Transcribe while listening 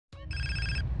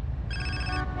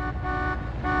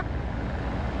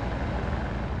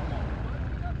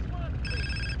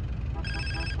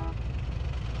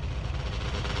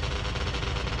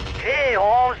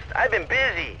I've been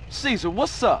busy. Cesar,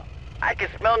 what's up? I can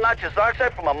smell Nacho's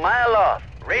oxide from a mile off.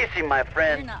 Racing, my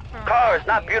friend. Cars,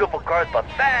 not beautiful cars, but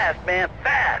fast, man,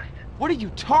 fast. What are you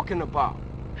talking about?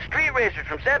 Street racers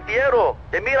from San Fierro.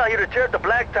 They meet out here to tear up the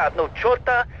blacktop. No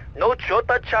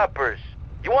chota choppers.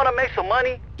 You want to make some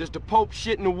money? Does the Pope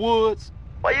shit in the woods?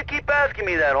 Why you keep asking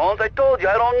me that, Holmes? I told you,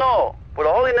 I don't know. What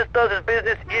the Holiness does his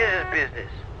business is his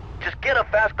business. Just get a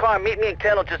fast car and meet me in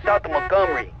Kendall just south of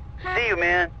Montgomery. See you,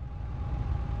 man.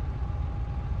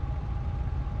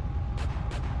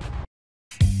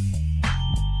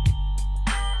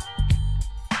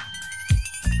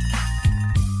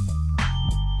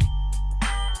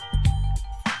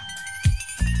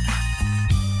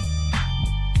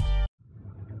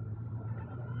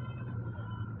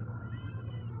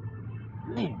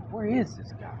 Man, where is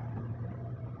this guy?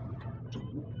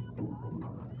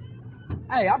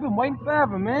 Hey, I've been waiting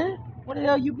forever, man. Where the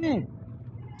hell you been?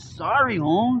 Sorry,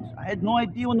 Holmes. I had no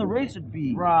idea when the race would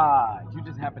be. Right, you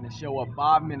just happened to show up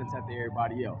 5 minutes after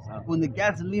everybody else, huh? When the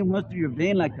gasoline runs through your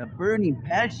vein like a burning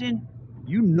passion,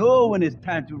 you know when it's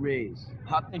time to race.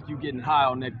 I think you're getting high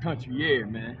on that country air,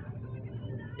 man.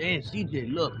 Hey,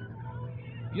 CJ, look.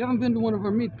 You haven't been to one of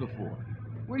our meets before.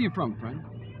 Where are you from, friend?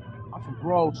 I'm from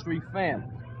Grove Street Family,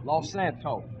 Los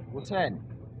Santos. What's happening?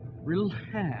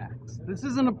 Relax. This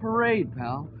isn't a parade,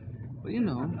 pal. But you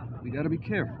know, we gotta be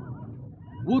careful.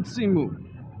 Woozie move.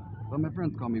 But my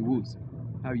friends call me Woozie.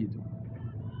 How you doing?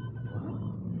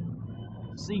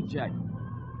 CJ.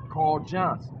 Carl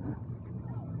Johnson.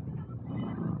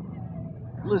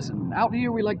 Listen, out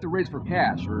here we like to race for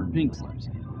cash or pink slips.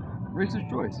 Racer's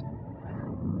choice.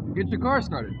 Get your car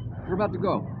started. We're about to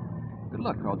go. Good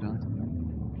luck, Carl Johnson.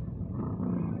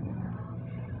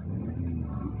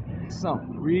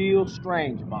 Something real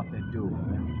strange about that dude,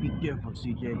 man. Be careful,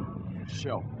 CJ. For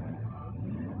sure.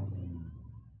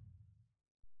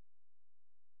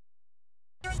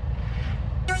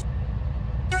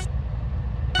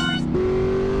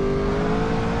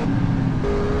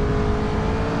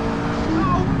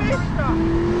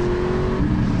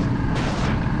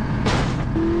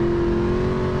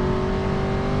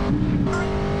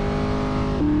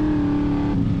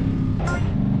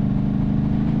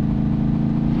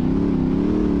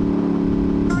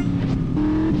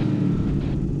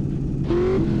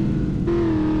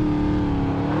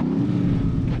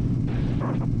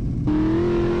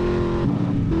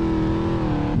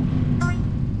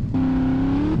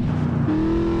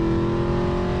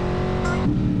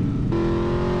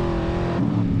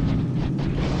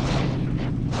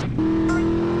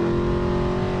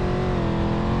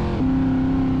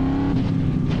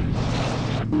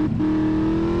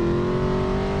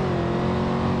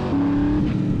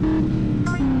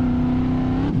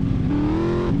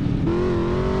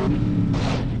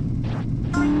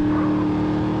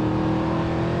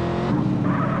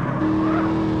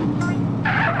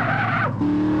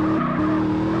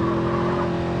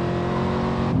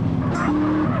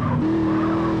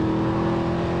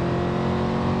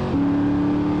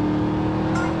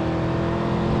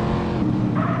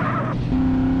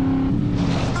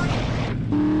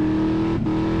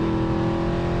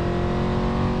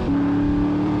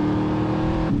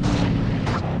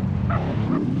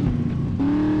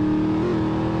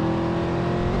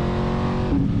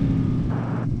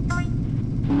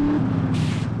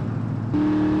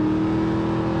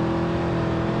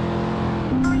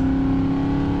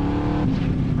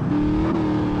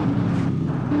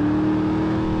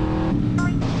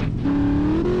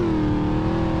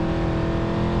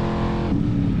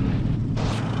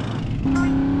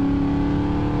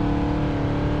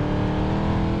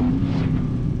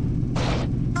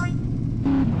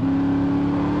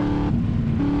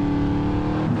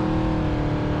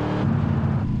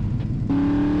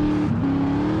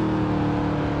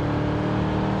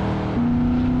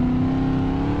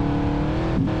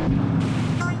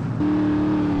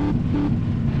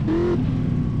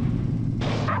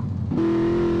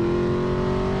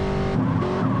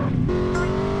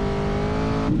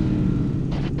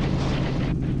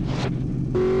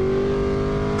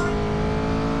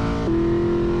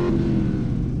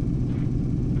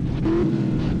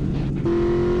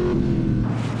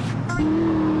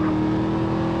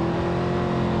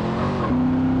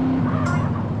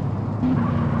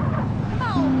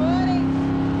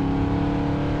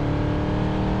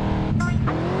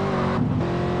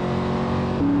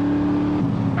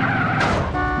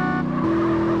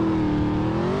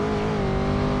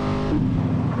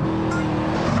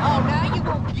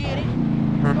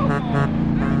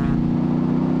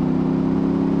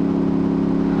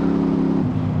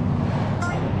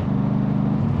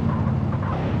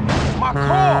 My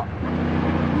car!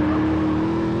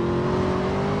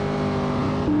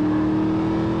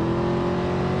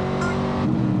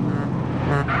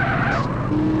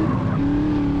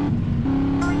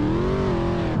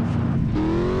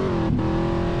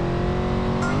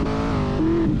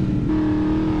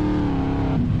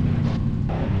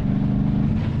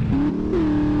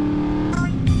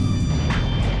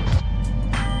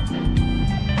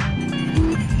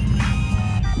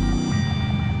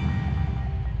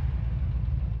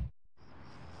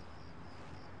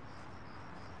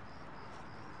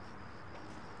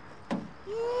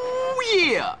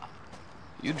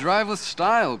 You drive with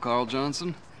style, Carl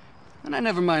Johnson. And I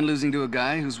never mind losing to a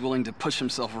guy who's willing to push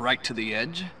himself right to the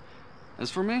edge. As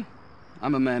for me,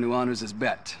 I'm a man who honors his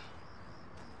bet.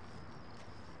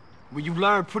 Well, you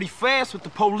learn pretty fast with the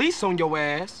police on your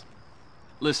ass.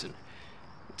 Listen,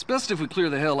 it's best if we clear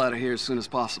the hell out of here as soon as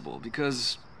possible,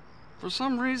 because for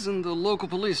some reason the local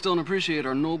police don't appreciate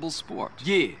our noble sport.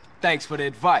 Yeah, thanks for the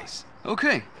advice.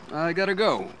 Okay, I gotta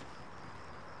go.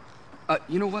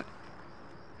 You know what?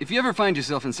 If you ever find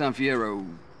yourself in San Fierro,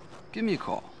 give me a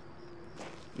call.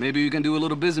 Maybe we can do a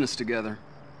little business together.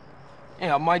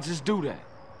 Yeah, I might just do that.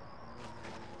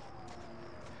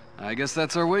 I guess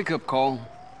that's our wake-up call.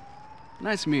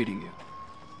 Nice meeting you.